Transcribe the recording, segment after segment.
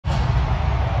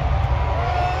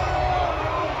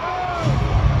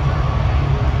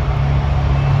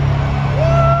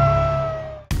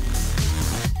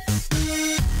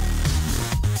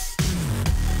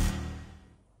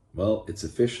it's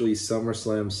officially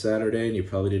SummerSlam Saturday, and you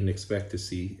probably didn't expect to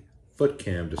see foot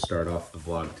cam to start off the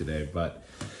vlog today, but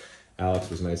Alex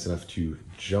was nice enough to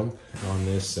jump on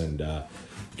this and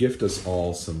gift us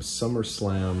all some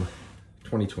SummerSlam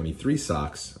 2023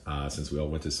 socks, since we all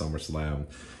went to SummerSlam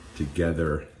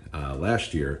together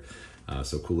last year.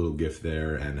 So cool little gift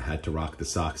there, and had to rock the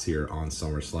socks here on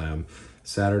SummerSlam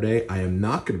Saturday. I am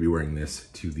not going to be wearing this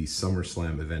to the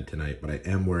SummerSlam event tonight, but I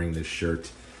am wearing this shirt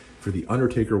for the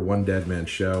Undertaker One Deadman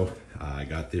show. I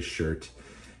got this shirt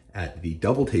at the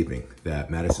double taping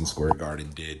that Madison Square Garden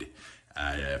did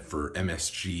for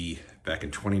MSG back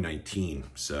in 2019.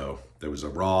 So there was a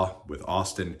Raw with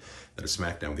Austin, then a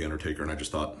SmackDown with The Undertaker, and I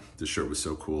just thought this shirt was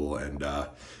so cool. And I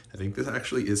think this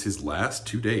actually is his last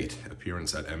to date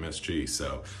appearance at MSG.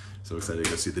 So excited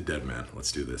to go see the Deadman.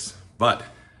 Let's do this. But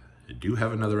I do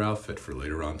have another outfit for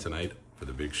later on tonight for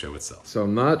the big show itself. So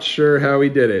I'm not sure how he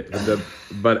did it,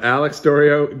 but Alex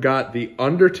Dorio got the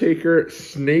Undertaker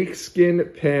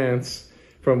snakeskin pants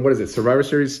from, what is it, Survivor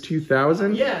Series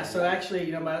 2000? Yeah, so actually,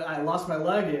 you know, I lost my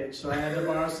luggage, so I had to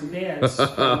borrow some pants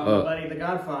from my buddy, the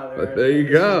Godfather. There you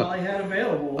go. All I had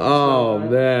available. Oh, so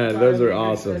man, those are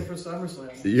awesome. For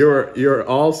SummerSlam. You're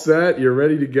all set. You're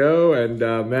ready to go, and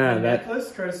man, that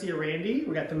necklace courtesy of Randy.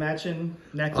 We got the matching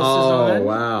necklaces on. Oh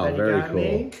wow, very cool.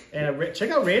 Me. And check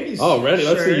out Randy's. Oh, Randy,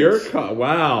 let's see your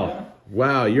wow, yeah.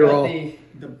 Wow, you're all.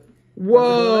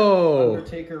 Whoa!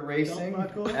 Undertaker Racing.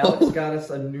 Alex got us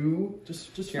a new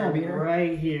just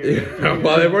right here. Yeah.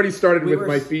 Well, they've already started with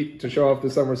my feet to show off the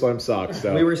SummerSlam socks.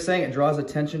 So. We were saying it draws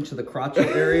attention to the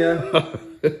crotchet area.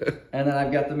 And then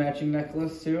I've got the matching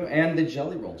necklace too, and the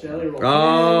jelly roll.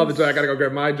 Oh, I gotta go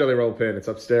grab my jelly roll pin. It's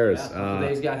upstairs. Yeah,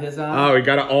 Dave's got his on. Oh, we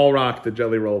gotta all rock the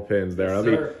jelly roll pins there. Yes,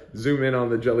 Let me zoom in on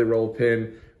the jelly roll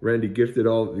pin. Randy gifted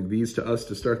all these to us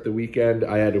to start the weekend.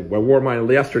 I wore mine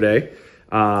yesterday.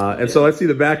 And so let's see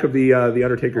the back of the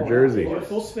Undertaker jersey.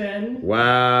 Full spin.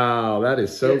 Wow, that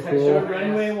is so cool.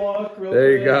 Runway walk.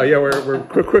 There you go. Yeah, we're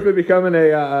quickly becoming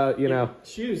a you know.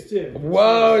 Shoes too.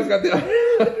 Whoa, he's got the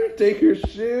Undertaker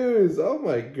shoes. Oh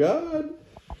my God.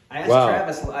 I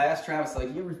asked Travis,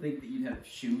 like, you ever think that you'd have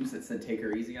shoes that said "Take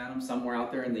her easy" on them somewhere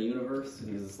out there in the universe? And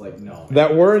he was just like, no.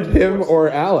 That weren't him or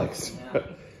Alex. Yeah.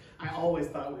 I always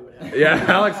thought we would have. Yeah,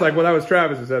 Alex, like, well, that was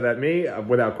Travis who said that. Me,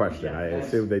 without question. Yeah, I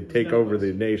assume they'd take over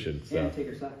the nation. So. Yeah, take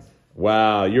her socks.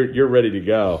 Wow, you're ready to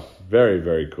go. Very,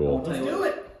 very cool. Let's do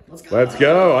it. Let's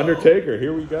go. Undertaker,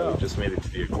 here we go. We just made it to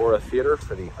the Agora Theater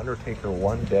for the Undertaker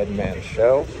One Deadman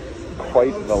show.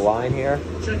 Quite the line here.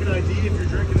 Check an ID if you're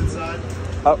drinking inside.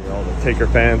 Oh, all the Taker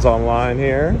fans online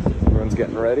here. Everyone's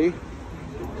getting ready.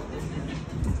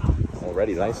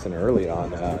 Already nice and early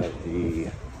on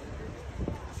the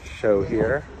show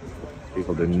here.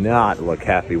 People do not look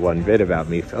happy one bit about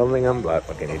me filming them, but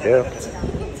what can you do?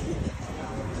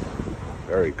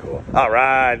 Very cool. All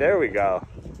right, there we go.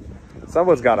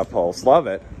 Someone's got a pulse. Love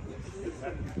it.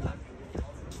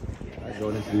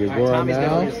 Going into the Agora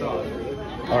now.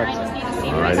 All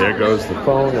right, there goes the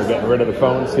phone. They're getting rid of the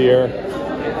phones here.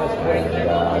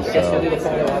 And, so,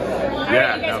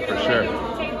 yeah, no, for sure.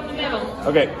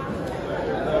 Okay.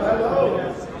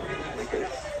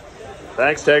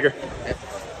 Thanks, Taker.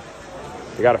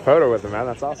 You got a photo with him, man.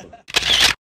 That's awesome.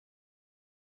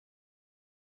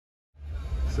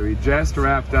 So we just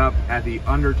wrapped up at the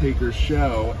Undertaker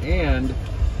show, and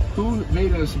who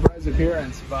made a surprise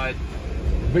appearance but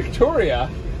Victoria,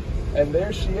 and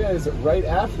there she is right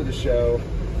after the show,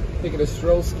 taking a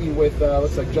stroll ski with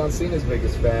looks like John Cena's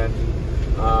biggest fan.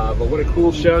 But what a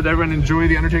cool show. Did everyone enjoy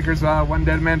the Undertaker's One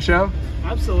Deadman show?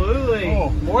 Absolutely. Oh,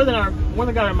 more than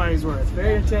got our money's worth.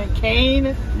 Very entertaining. Kane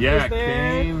was there.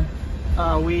 Kane.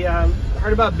 We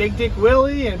heard about Big Dick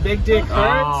Willie and Big Dick Hurts.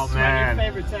 Oh, man. One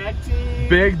of your favorite tag teams.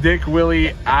 Big Dick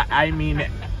Willie, I mean,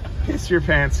 piss your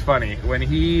pants funny. When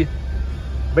he,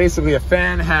 basically a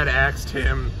fan had asked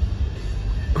him,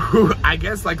 who, I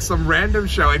guess like some random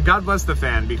show, and God bless the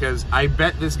fan, because I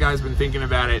bet this guy's been thinking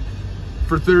about it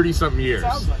for 30-something years.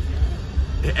 Sounds like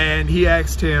it. And he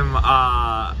asked him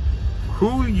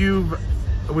who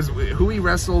he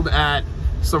wrestled at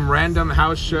some random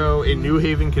house show in New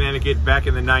Haven, Connecticut back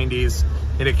in the 90s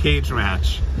in a cage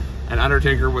match. And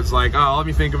Undertaker was like, oh, let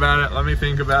me think about it, let me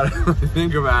think about it, let me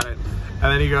think about it. And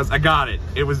then he goes, I got it.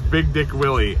 It was Big Dick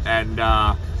Willie. And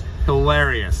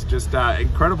hilarious. Just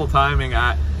incredible timing.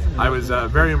 I was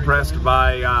very impressed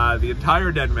by the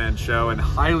entire Deadman show and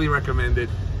highly recommend it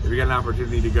if you get an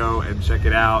opportunity to go and check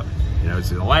it out. You know, it's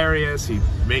hilarious. He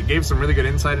gave some really good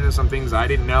insight into some things I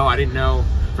didn't know. I didn't know,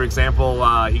 for example,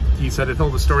 he said it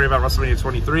told the story about WrestleMania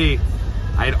 23.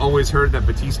 I had always heard that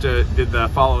Batista did the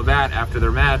follow that after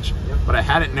their match, but I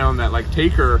hadn't known that like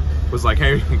Taker was like,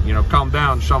 hey, you know, calm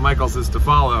down, Shawn Michaels is to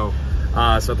follow. So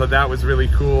I thought that was really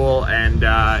cool, and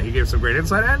he gave some great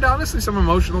insight, and honestly some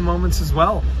emotional moments as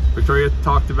well. Victoria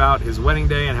talked about his wedding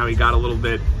day and how he got a little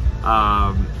bit,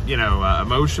 you know,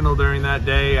 emotional during that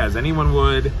day, as anyone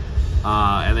would.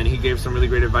 And then he gave some really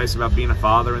great advice about being a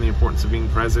father and the importance of being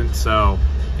present. So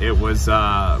it was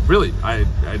really, I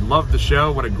loved the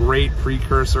show. What a great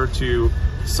precursor to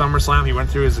SummerSlam. He went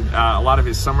through his a lot of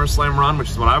his SummerSlam run, which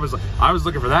is what I was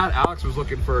looking for. That Alex was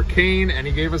looking for Kane, and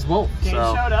he gave us both. Kane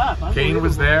showed up. Kane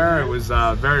was there. It was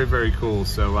very, very cool.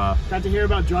 So got to hear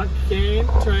about drunk Kane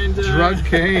trying to drunk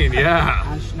Kane,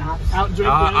 yeah, out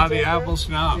drink on the apple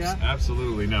schnapps. Yeah.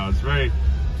 Absolutely, no, it's very,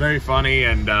 very funny,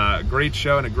 and great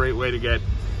show, and a great way to get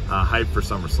hyped for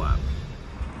SummerSlam.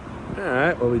 All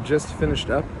right, well, we just finished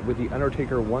up with the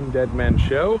Undertaker One Deadman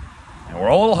show, and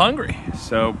we're all a little hungry.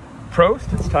 So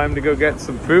Prost, it's time to go get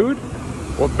some food.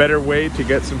 What better way to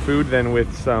get some food than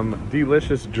with some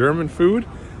delicious German food?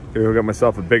 Gonna go get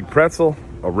myself a big pretzel,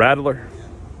 a Rattler,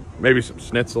 maybe some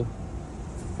schnitzel.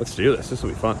 Let's do this. This will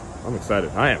be fun. I'm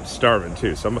excited. I am starving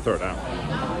too, so I'm gonna throw it down.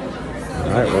 All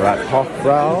right, we're at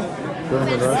Hofbrau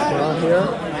German restaurant here.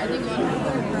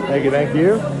 Thank you, thank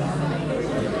you.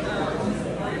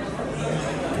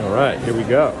 All right, here we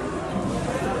go.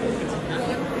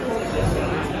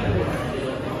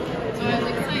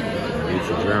 It's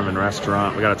a German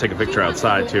restaurant. We gotta take a picture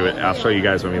outside too. I'll show you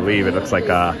guys when we leave. It looks like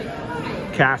a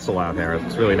castle out there.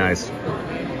 It's really nice.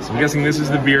 So I'm guessing this is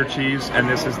the beer cheese and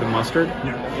this is the mustard.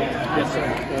 Yeah. Yes, sir.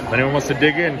 If anyone wants to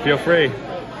dig in, feel free.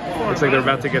 Looks like they're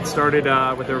about to get started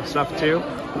with their stuff too.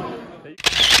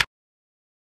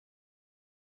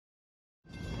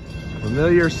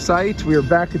 Familiar sight. We are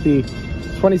back at the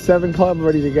 27 Club,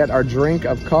 ready to get our drink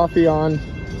of coffee on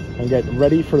and get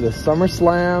ready for the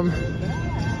SummerSlam.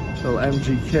 Little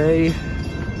MGK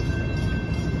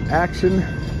action.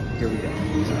 Here we go.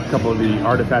 A couple of the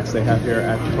artifacts they have here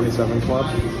at the 27 Club.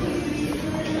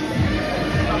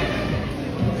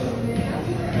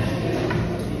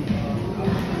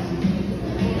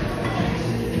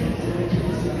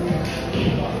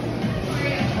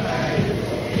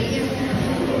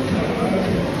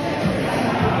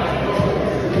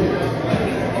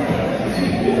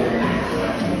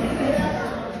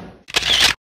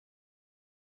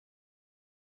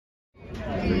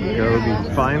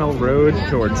 The final road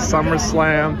towards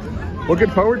SummerSlam. Looking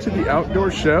forward to the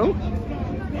outdoor show.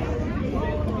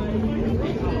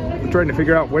 I'm trying to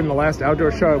figure out when the last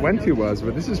outdoor show I went to was,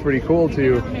 but this is pretty cool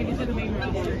to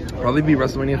probably be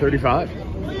WrestleMania 35.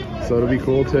 So it'll be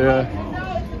cool to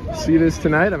see this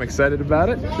tonight. I'm excited about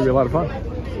it. Should be a lot of fun.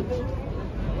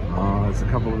 There's a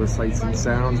couple of the sights and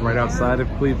sounds right outside of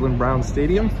Cleveland Browns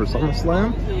Stadium for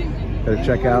SummerSlam. Gotta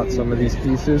check out some of these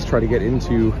pieces, try to get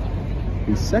into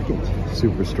the second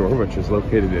Superstore, which is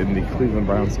located in the Cleveland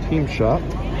Browns team shop.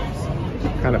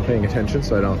 Kind of paying attention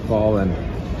so I don't fall and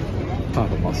pop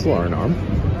a muscle or an arm.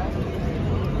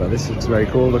 But this looks very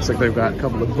cool. Looks like they've got a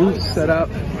couple of booths set up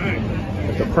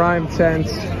with the Prime tent.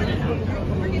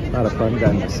 Not a Prime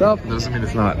guy myself, doesn't mean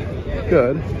it's not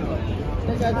good.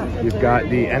 You've got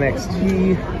the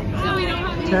NXT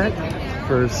tent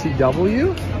for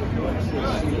CW.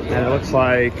 And it looks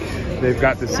like they've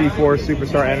got the C4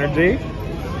 Superstar Energy.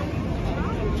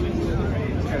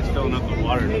 This guy's filling up the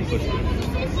water to push it.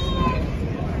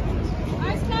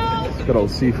 Good old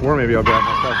C4. Maybe I'll grab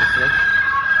myself a switch.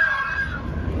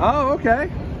 Oh, okay.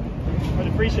 For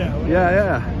the pre-show.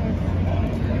 Yeah.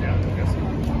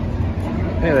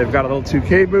 Hey, they've got a little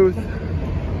 2K booth.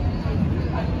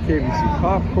 KBC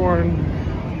popcorn.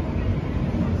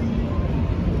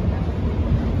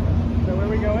 So where are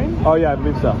we going? Oh yeah, I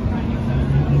believe so.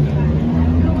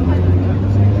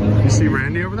 You see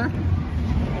Randy over there?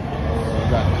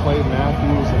 We've got Clay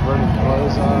Matthews and Vernon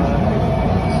Close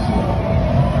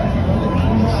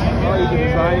Oh, you can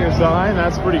design your sign.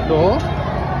 That's pretty cool.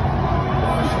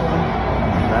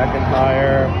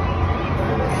 McIntyre.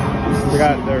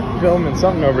 They're filming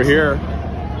something over here.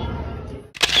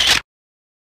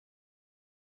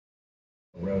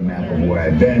 Roadmap of where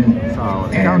I've been. Oh, a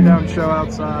countdown show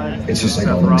outside. It's just like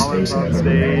Seth all the Rollins mistakes on I've ever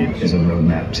made stage. is a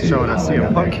roadmap to Showing us how I CM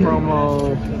got Punk back here.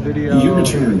 promo video. Your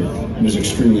return was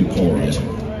extremely polarizing.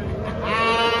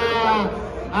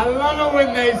 I love it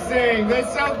when they sing. They're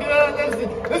so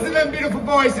good. Listen to them beautiful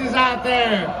voices out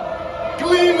there.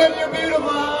 Cleveland, you're beautiful.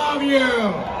 I love you.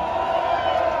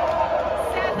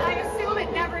 Seth, I assume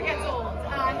it never gets old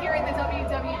here in the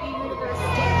WWE universe.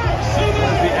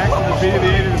 The X and the B, the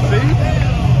A to the C.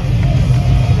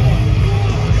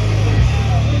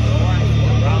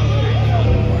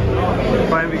 We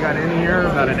finally got in here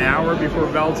about an hour before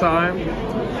bell time.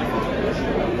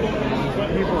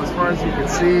 people as far as you can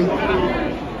see.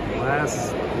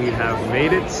 Alas, we have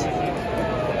made it.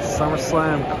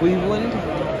 SummerSlam Cleveland.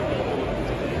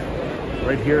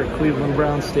 Right here at Cleveland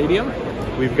Brown Stadium.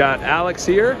 We've got Alex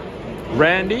here,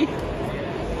 Randy,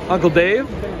 Uncle Dave.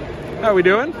 How are we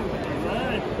doing?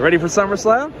 Ready for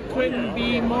SummerSlam? Couldn't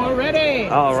be more ready.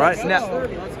 All right. Let's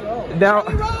Now,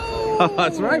 go.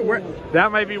 that's right.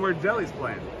 That might be where Jelly's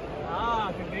playing.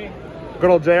 Ah, could be. Good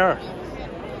old JR.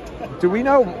 Do we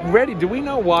know, Randy, do we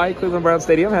know why Cleveland Brown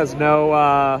Stadium has no,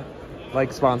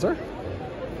 like, sponsor?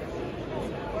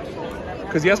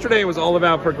 Because yesterday it was all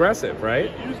about Progressive, right?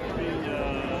 It used to be, oh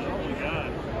my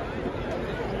God.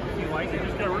 They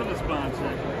just got rid of the sponsor.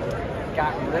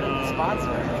 Got rid of the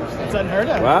sponsor. Interesting. It's unheard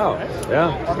of. Wow.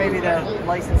 Yeah. Or maybe the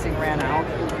licensing ran out.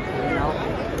 You know.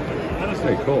 That's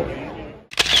pretty cool.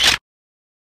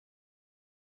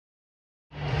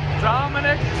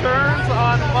 Dominic turns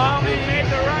on Mommy. He made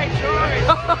the right choice.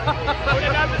 Would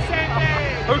have done the same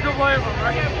thing. Who can blame him,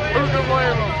 right? Who can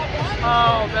blame him?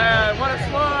 Oh, man. What a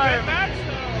slime.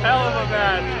 Hell of a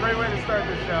match. Great way to start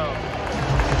the show.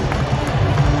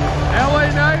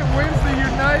 LA Knight wins the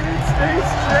United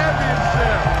States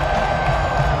Championship.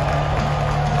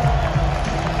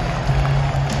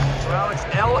 So Alex,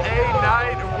 LA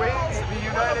Knight wins the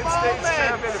United States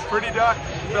Championship. Pretty done.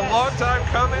 It's been a long time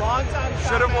coming.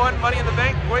 Should have won Money in the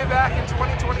Bank way back in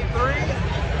 2023.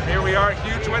 Here we are,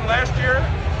 huge win last year,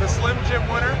 the Slim Jim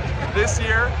winner. This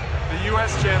year, the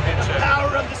U.S. Championship.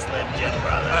 Power of the Slim Jim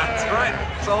brother. That's right.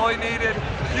 That's all he needed.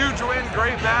 Huge win,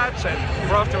 great match, and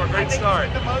we're off to a great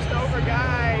start. He's the most over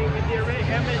guy in the arena.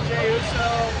 Him and Jey Uso,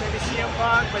 maybe CM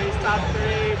Punk, but he's top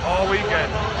 3. All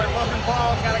weekend. But Logan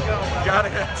Paul gotta go. Got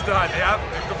it. It's done. Yep.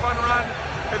 The fun run.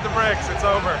 Hit the bricks. It's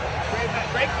over.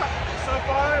 Great so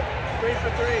far. 3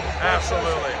 for 3.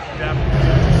 Absolutely. Yep.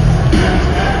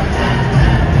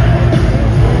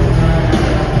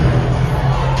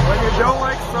 When you don't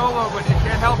like Solo, but you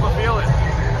can't help but feel it.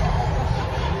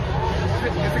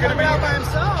 Is it gonna be out by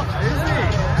himself? Is he?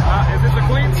 Is it the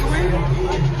clean sweep?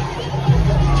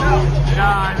 No.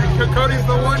 Nah, I think Cody's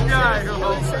the one guy who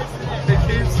holds it. He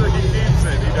keeps it. He keeps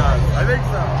it. He does. I think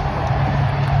so.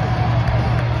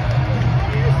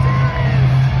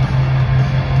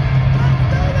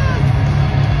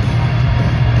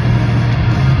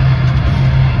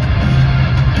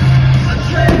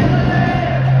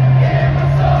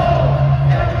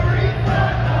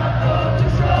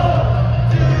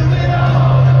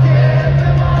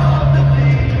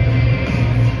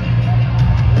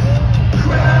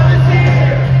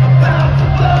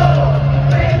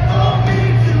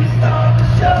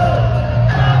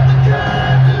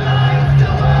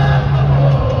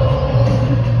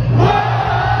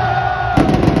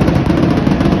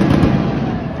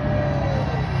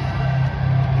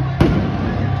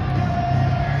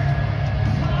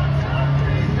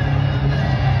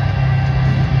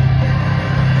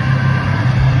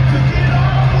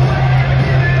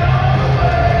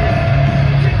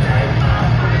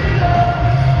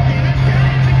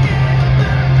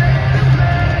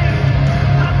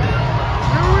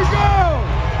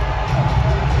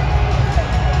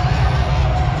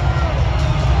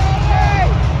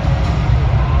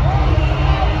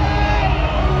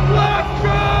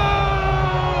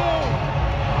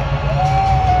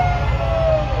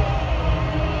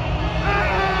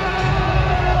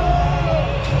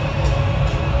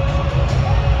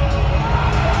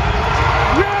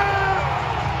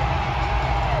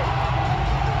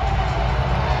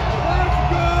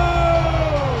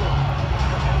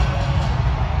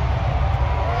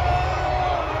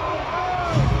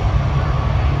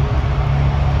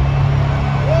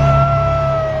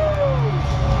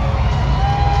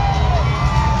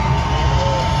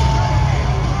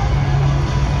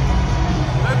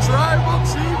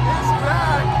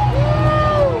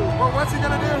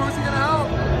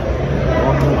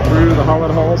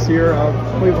 Here of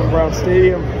Cleveland Brown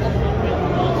Stadium,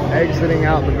 exiting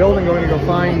out the building, going to go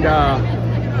find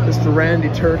Mr. Randy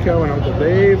Turco and Uncle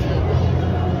Dave.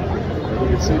 You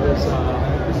can see this,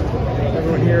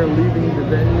 everyone here leaving the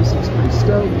venue seems pretty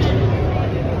stoked.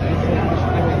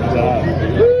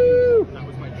 Woo! That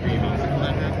was my dream.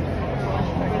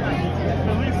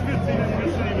 At least 15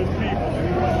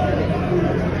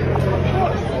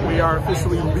 people. We are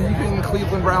officially leaving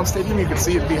Cleveland Brown Stadium. You can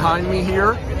see it behind me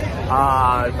here.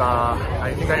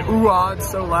 I think I ooh-ah'd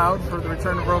so loud for the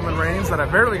return of Roman Reigns that I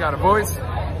barely got a voice.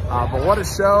 But what a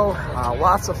show.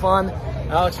 Lots of fun.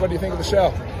 Alex, what do you think of the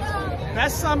show?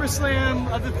 Best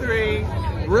SummerSlam of the three.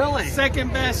 Really?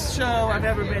 Second best show I've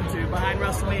ever been to, behind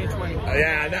WrestleMania 20.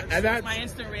 Yeah, That's my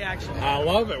instant reaction. I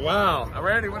love it. Wow.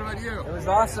 Randy, what about you? It was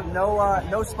awesome.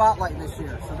 No spotlight this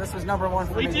year, so this was number one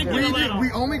for me.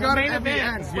 We only got it at the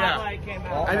end. Spotlight came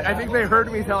out. I think they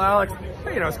heard me tell Alex,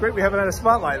 hey, it's great we haven't had a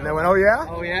spotlight. And they went, oh yeah?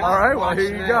 Oh yeah? All right, well,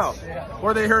 here you go. Yeah.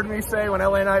 Or they heard me say when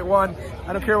LA Knight won,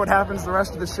 I don't care what happens the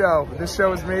rest of the show, but this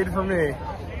show is made for me.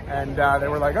 And they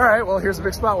were like, all right, well, here's a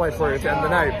big spotlight for you to end the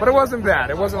night. But it wasn't bad.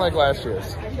 It wasn't like last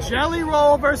year's. Jelly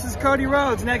Roll versus Cody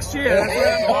Rhodes next year.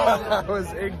 That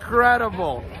was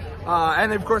incredible.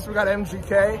 And of course, we got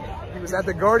MGK. He was at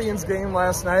the Guardians game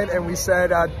last night, and we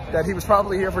said that he was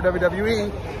probably here for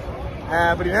WWE.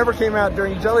 But he never came out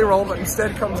during Jelly Roll, but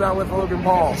instead comes out with Logan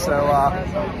Paul. So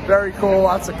very cool.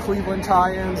 Lots of Cleveland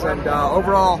tie-ins, and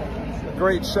overall,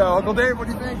 great show. Uncle Dave, what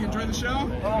do you think? You enjoyed the show?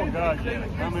 Oh, God,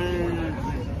 I mean...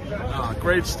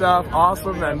 great stuff,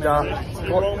 awesome, and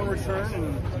Roman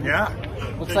return. And yeah.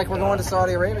 Looks like we're going to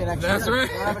Saudi Arabia next year. That's right.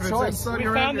 We don't have a choice. We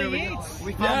found the yeets.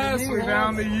 We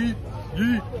found the yeet.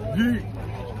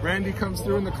 Yeet. Randy comes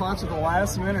through in the clutch at the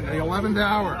last minute, the 11th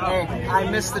hour. Hey,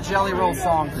 I missed the Jelly Roll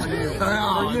song for you.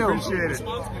 Appreciate it.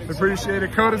 Appreciate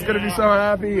it. Coda's going to be so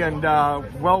happy, and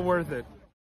well worth it.